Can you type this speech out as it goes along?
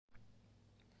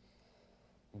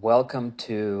Welcome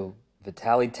to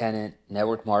Vitaly Tennant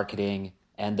Network Marketing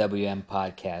NWM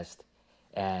podcast.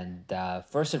 And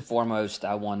first and foremost,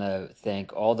 I want to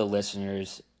thank all the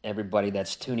listeners, everybody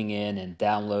that's tuning in and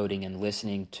downloading and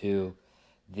listening to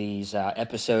these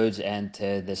episodes and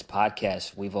to this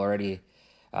podcast. We've already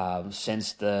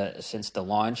since the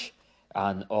launch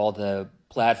on all the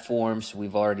platforms,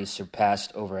 we've already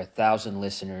surpassed over 1,000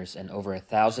 listeners and over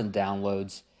 1,000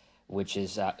 downloads, which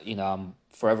is I'm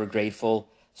forever grateful.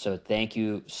 So thank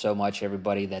you so much,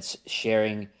 everybody that's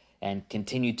sharing, and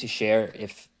continue to share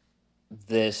if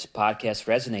this podcast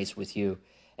resonates with you,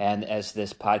 and as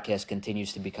this podcast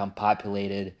continues to become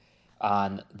populated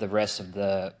on the rest of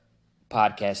the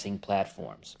podcasting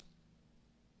platforms.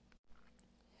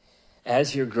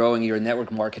 As you're growing your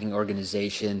network marketing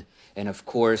organization, and of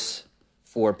course,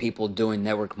 for people doing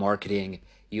network marketing,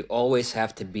 you always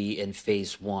have to be in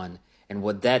phase one. And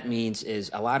what that means is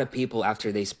a lot of people,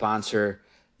 after they sponsor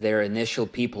their initial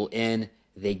people in,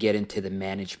 they get into the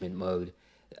management mode,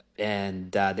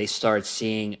 and they start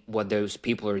seeing what those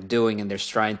people are doing, and they're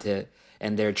trying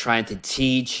to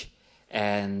teach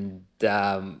and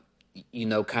kind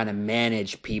of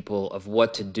manage people of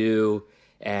what to do,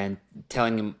 and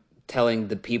telling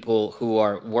the people who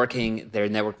are working their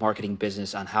network marketing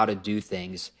business on how to do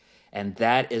things. And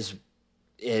that is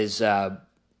the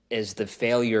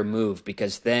failure move,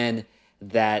 because then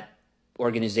that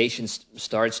organization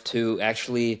starts to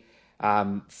actually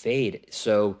fade.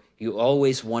 So you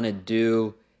always want to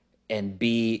do and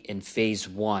be in phase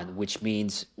one, which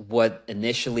means what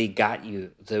initially got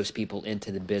you those people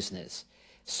into the business.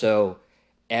 So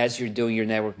as you're doing your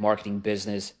network marketing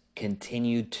business,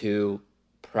 continue to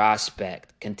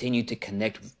prospect, continue to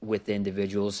connect with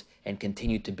individuals, and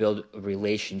continue to build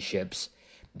relationships,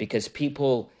 because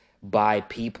people buy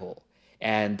people,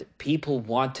 and people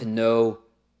want to know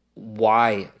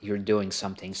why you're doing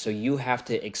something. So you have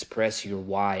to express your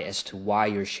why as to why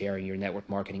you're sharing your network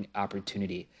marketing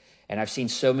opportunity. And I've seen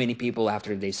so many people,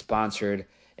 after they sponsored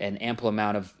an ample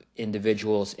amount of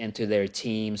individuals into their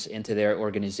teams, into their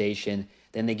organization,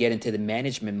 then they get into the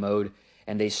management mode,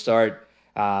 and they start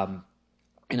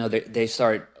they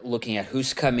start looking at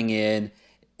who's coming in,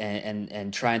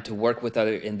 and trying to work with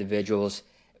other individuals,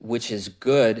 which is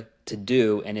good to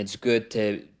do, and it's good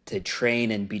to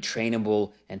train and be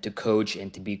trainable, and to coach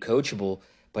and to be coachable.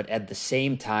 But at the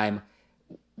same time,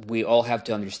 we all have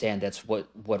to understand that's what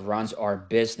runs our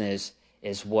business,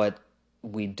 is what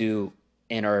we do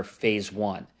in our phase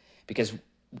one, because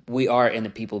we are in the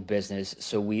people business.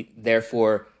 So we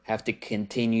therefore have to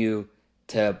continue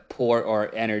to pour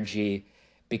our energy,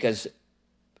 because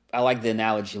I like the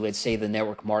analogy. Let's say the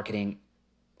network marketing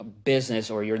business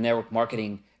or your network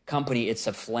marketing company, it's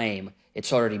a flame.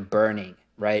 It's already burning,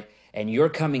 right? And you're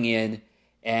coming in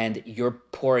and you're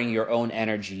pouring your own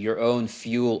energy, your own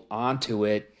fuel onto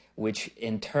it, which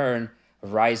in turn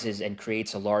rises and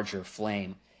creates a larger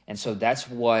flame. And so that's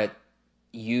what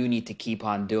you need to keep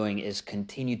on doing, is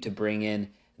continue to bring in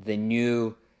the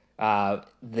new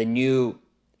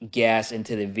gas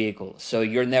into the vehicle. So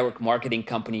your network marketing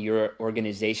company, your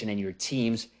organization, and your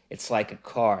teams, it's like a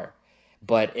car,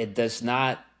 but it does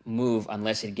not move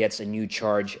unless it gets a new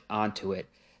charge onto it.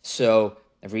 So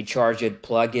recharge it,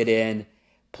 plug it in,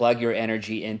 plug your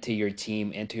energy into your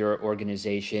team, into your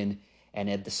organization, and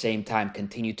at the same time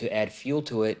continue to add fuel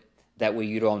to it. That way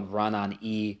you don't run on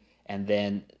E, and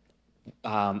then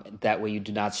that way you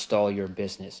do not stall your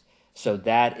business. So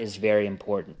that is very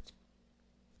important.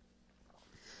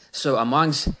 So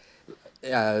amongst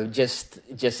just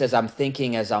as I'm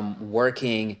thinking, as I'm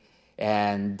working,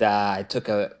 and I took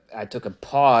a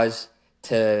pause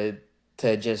to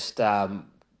just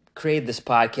create this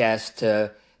podcast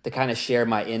to kind of share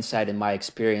my insight and my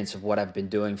experience of what I've been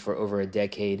doing for over a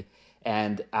decade.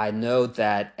 And I know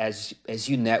that as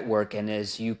you network and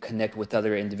as you connect with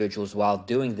other individuals while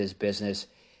doing this business,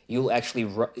 you'll actually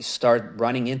start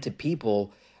running into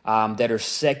people that are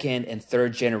second and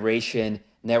third generation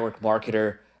network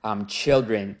marketer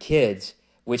children, kids,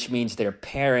 which means their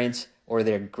parents or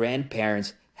their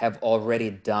grandparents have already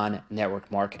done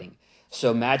network marketing. So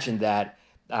imagine that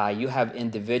you have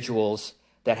individuals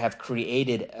that have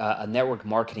created a network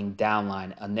marketing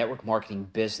downline, a network marketing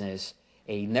business,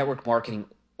 a network marketing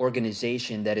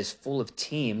organization that is full of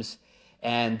teams.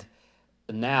 And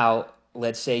now,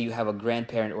 let's say you have a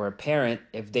grandparent or a parent,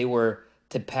 if they were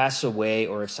to pass away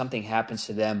or if something happens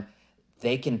to them,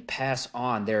 they can pass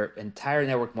on their entire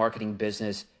network marketing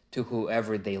business to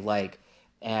whoever they like.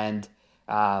 And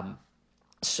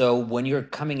so when you're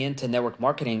coming into network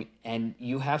marketing, and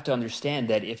you have to understand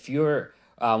that if you're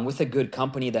with a good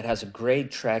company that has a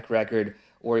great track record,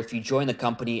 or if you join the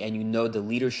company and you know the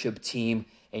leadership team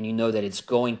and you know that it's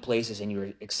going places and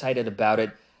you're excited about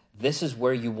it, this is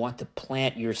where you want to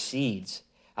plant your seeds.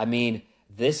 I mean,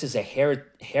 this is a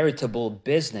heritable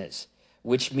business,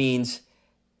 which means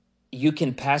you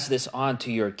can pass this on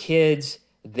to your kids,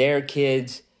 their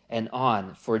kids, and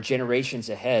on for generations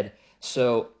ahead.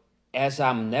 So as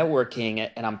I'm networking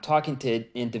and I'm talking to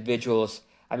individuals,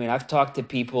 I mean, I've talked to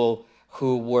people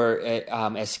who were,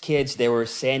 as kids, they were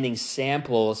sending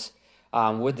samples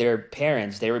with their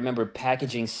parents. They remember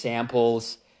packaging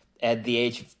samples at the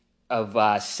age of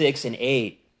 6 and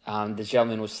 8. The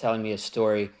gentleman was telling me a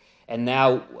story. And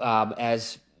now,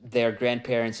 as their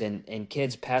grandparents and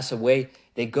kids pass away,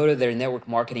 they go to their network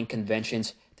marketing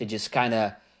conventions to just kind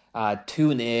of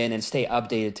tune in and stay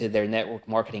updated to their network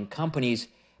marketing companies.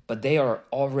 But they are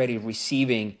already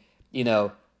receiving,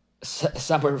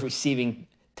 some are receiving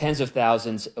tens of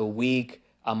thousands a week,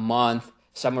 a month.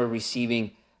 Some are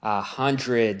receiving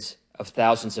hundreds of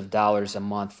thousands of dollars a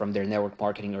month from their network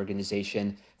marketing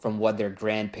organization, from what their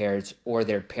grandparents or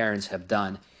their parents have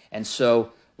done. And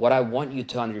so what I want you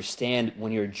to understand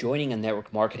when you're joining a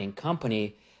network marketing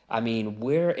company, I mean,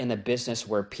 we're in a business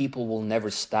where people will never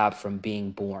stop from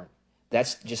being born.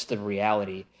 That's just the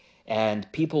reality.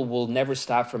 And people will never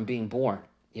stop from being born.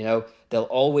 They'll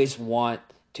always want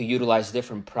to utilize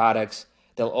different products.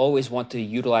 They'll always want to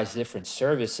utilize different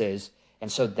services.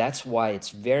 And so that's why it's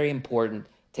very important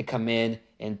to come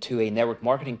into a network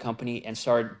marketing company and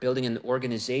start building an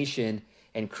organization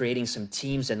and creating some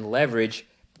teams and leverage.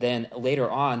 Then later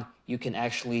on, you can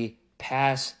actually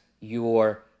pass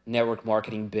your network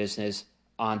marketing business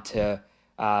onto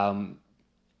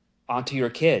your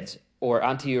kids or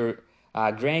onto your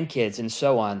grandkids and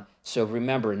so on. So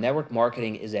remember, network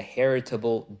marketing is a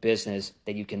heritable business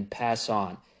that you can pass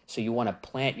on. So you want to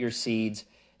plant your seeds,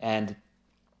 and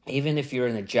even if you're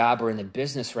in a job or in a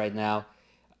business right now,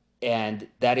 and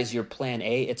that is your plan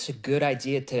A, it's a good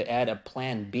idea to add a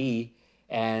plan B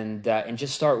and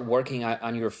just start working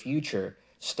on your future.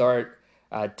 Start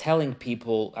telling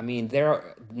people. I mean,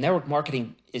 network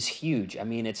marketing is huge. I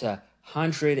mean, it's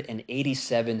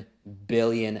 $187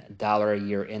 billion a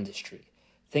year industry.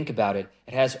 Think about it.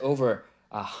 It has over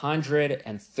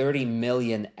 130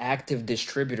 million active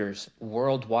distributors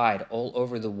worldwide, all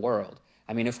over the world.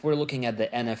 I mean, if we're looking at the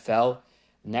NFL,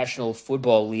 National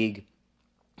Football League,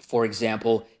 for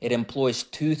example, it employs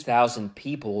 2,000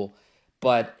 people,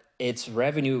 but its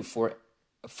revenue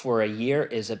for a year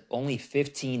is only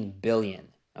 15 billion.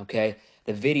 Okay,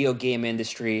 the video game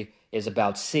industry is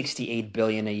about 68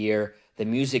 billion a year. The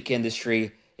music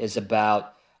industry is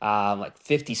about like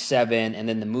 57, and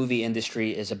then the movie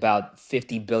industry is about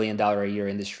 $50 billion a year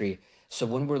industry. So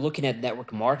when we're looking at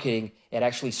network marketing, it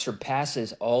actually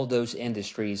surpasses all those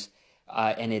industries,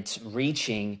 and it's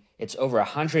over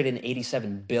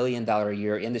 $187 billion a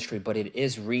year industry, but it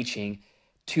is reaching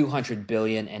 200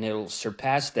 billion, and it'll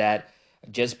surpass that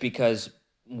just because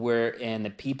we're in the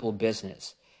people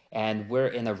business and we're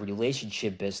in a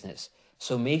relationship business.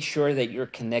 So make sure that you're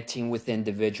connecting with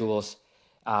individuals,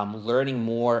 learning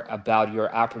more about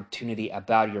your opportunity,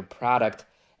 about your product,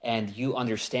 and you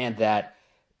understand that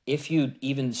if you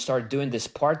even start doing this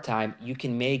part-time, you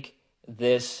can make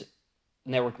this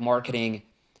network marketing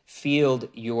field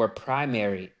your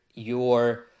primary,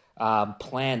 your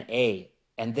plan A,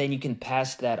 and then you can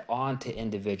pass that on to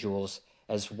individuals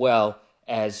as well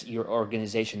as your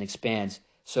organization expands.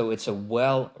 So it's a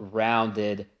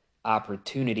well-rounded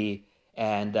opportunity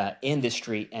and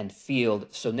industry and field.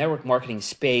 So network marketing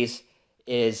space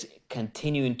is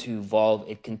continuing to evolve.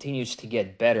 It continues to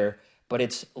get better, but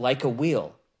it's like a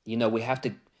wheel. We have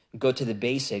to go to the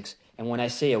basics. And when I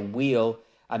say a wheel,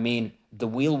 I mean the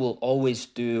wheel will always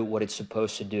do what it's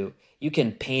supposed to do. You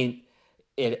can paint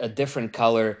it a different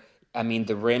color. I mean,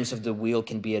 the rims of the wheel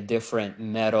can be a different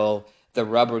metal. The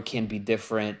rubber can be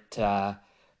different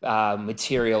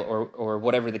material or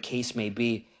whatever the case may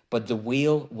be. But the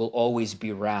wheel will always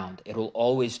be round. It will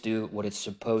always do what it's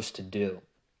supposed to do.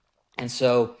 And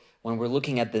so when we're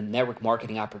looking at the network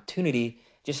marketing opportunity,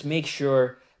 just make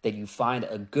sure that you find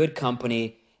a good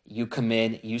company, you come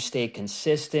in, you stay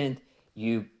consistent,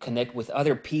 you connect with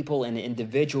other people and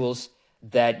individuals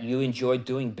that you enjoy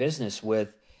doing business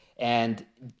with, and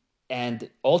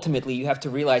ultimately you have to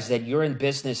realize that you're in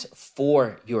business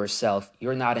for yourself.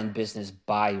 You're not in business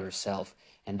by yourself.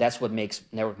 And that's what makes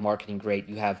network marketing great.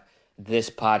 You have this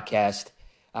podcast,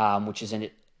 which is an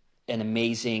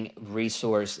amazing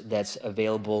resource that's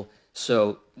available.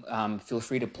 So feel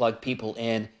free to plug people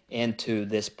into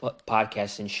this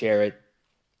podcast and share it.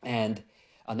 And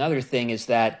another thing is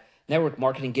that network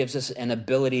marketing gives us an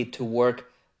ability to work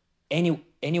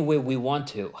any way we want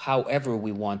to, however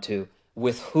we want to,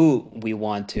 with who we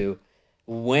want to,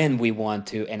 when we want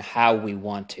to, and how we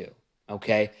want to.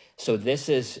 Okay? So this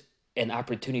is an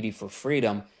opportunity for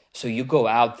freedom. So you go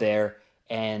out there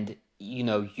and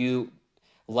you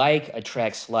like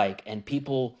attracts like, and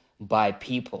people buy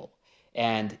people,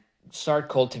 and start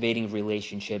cultivating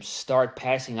relationships, start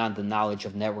passing on the knowledge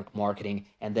of network marketing,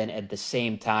 and then at the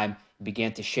same time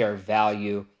begin to share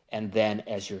value. And then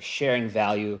as you're sharing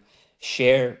value,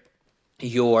 share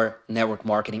your network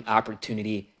marketing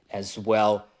opportunity as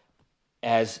well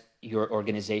as your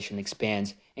organization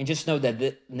expands. And just know that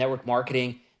the network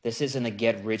marketing, this isn't a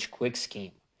get rich quick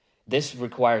scheme. This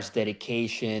requires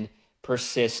dedication,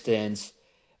 persistence,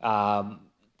 um,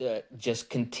 just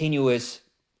continuous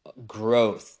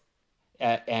growth.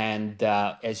 And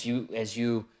as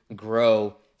you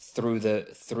grow through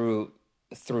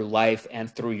life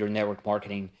and through your network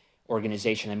marketing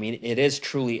organization, I mean, it is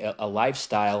truly a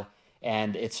lifestyle,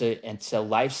 and it's a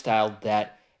lifestyle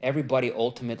that everybody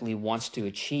ultimately wants to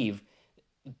achieve,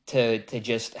 to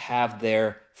just have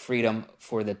their freedom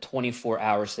for the 24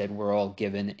 hours that we're all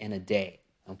given in a day.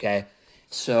 Okay,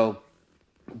 so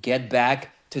get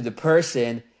back to the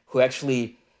person who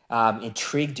actually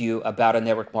intrigued you about a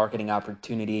network marketing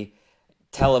opportunity.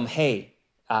 Tell them, hey,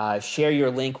 share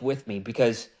your link with me,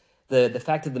 because the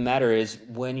fact of the matter is,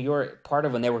 when you're part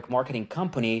of a network marketing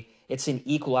company, it's an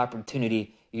equal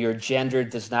opportunity. Your gender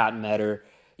does not matter.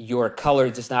 Your color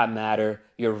does not matter.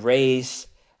 Your race,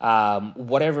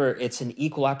 whatever, it's an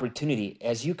equal opportunity.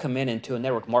 As you come in into a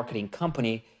network marketing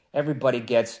company, everybody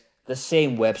gets the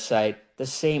same website, the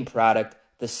same product,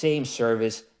 the same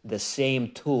service, the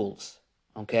same tools.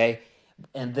 Okay?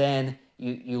 And then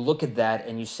you look at that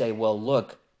and you say, well,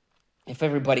 look, if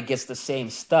everybody gets the same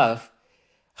stuff,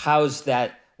 how's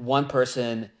that one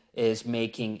person is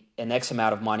making an X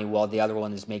amount of money while the other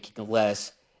one is making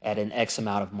less at an X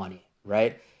amount of money,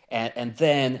 right? And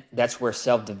then that's where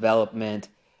self-development,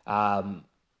 and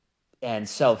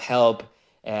self-help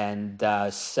and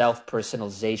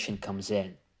self-personalization comes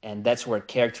in. And that's where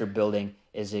character building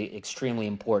is extremely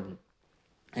important.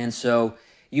 And so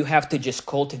you have to just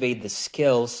cultivate the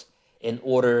skills in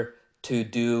order to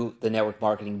do the network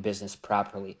marketing business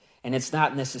properly. And it's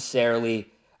not necessarily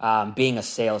being a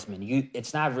salesman.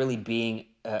 It's not really being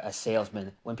a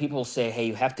salesman. When people say, hey,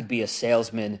 you have to be a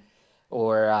salesman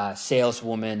or a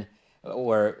saleswoman,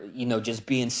 or just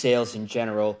be in sales in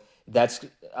general, that's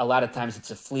a lot of times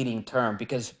it's a fleeting term,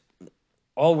 because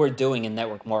all we're doing in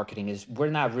network marketing is we're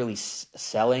not really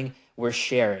selling, we're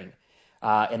sharing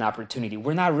an opportunity.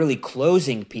 We're not really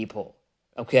closing people,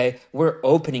 okay? We're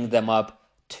opening them up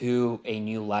to a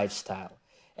new lifestyle.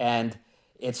 And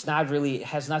it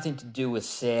has nothing to do with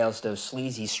sales, those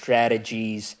sleazy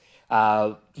strategies.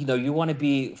 You want to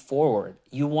be forward.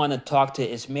 You want to talk to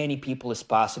as many people as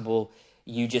possible.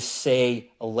 You just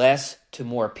say less to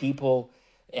more people,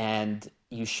 and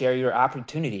you share your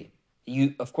opportunity.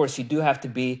 Of course, you do have to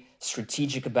be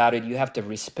strategic about it. You have to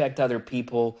respect other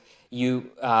people.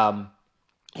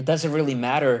 It doesn't really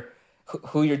matter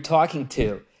who you're talking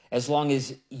to, as long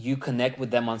as you connect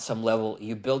with them on some level.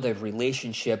 You build a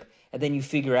relationship, and then you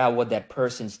figure out what that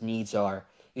person's needs are.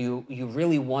 You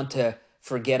really want to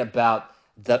forget about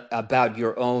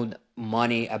your own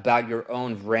money, about your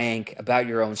own rank, about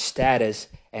your own status,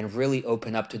 and really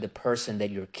open up to the person that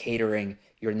you're catering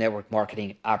your network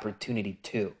marketing opportunity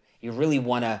to. You really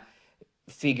want to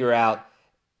figure out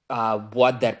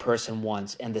what that person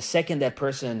wants. And the second that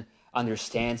person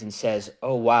understands and says,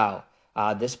 oh, wow,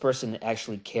 this person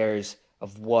actually cares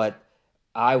of what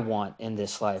I want in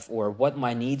this life, or what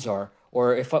my needs are,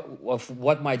 or of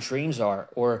what my dreams are,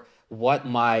 or what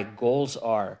my goals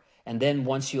are. And then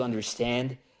once you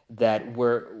understand that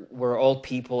we're all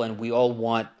people, and we all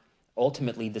want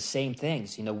ultimately the same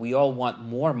things. We all want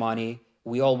more money,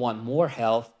 we all want more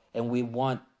health, and we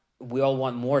all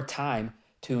want more time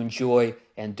to enjoy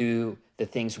and do the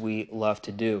things we love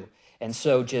to do. And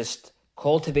so just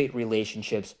cultivate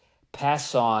relationships,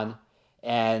 pass on,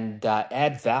 and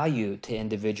add value to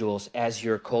individuals as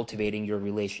you're cultivating your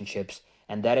relationships.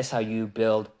 And that is how you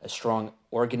build a strong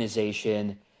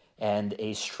organization and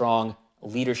a strong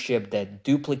leadership that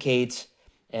duplicates,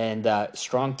 and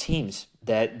strong teams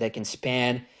that can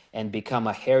span and become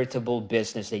a heritable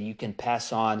business that you can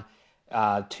pass on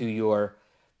to your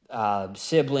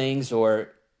siblings,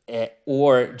 or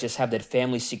just have that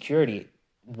family security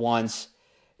once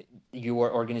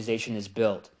your organization is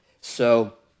built.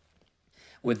 So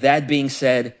with that being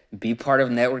said, be part of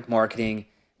network marketing,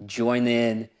 join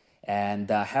in, and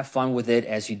have fun with it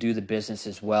as you do the business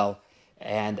as well.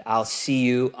 And I'll see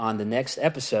you on the next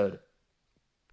episode.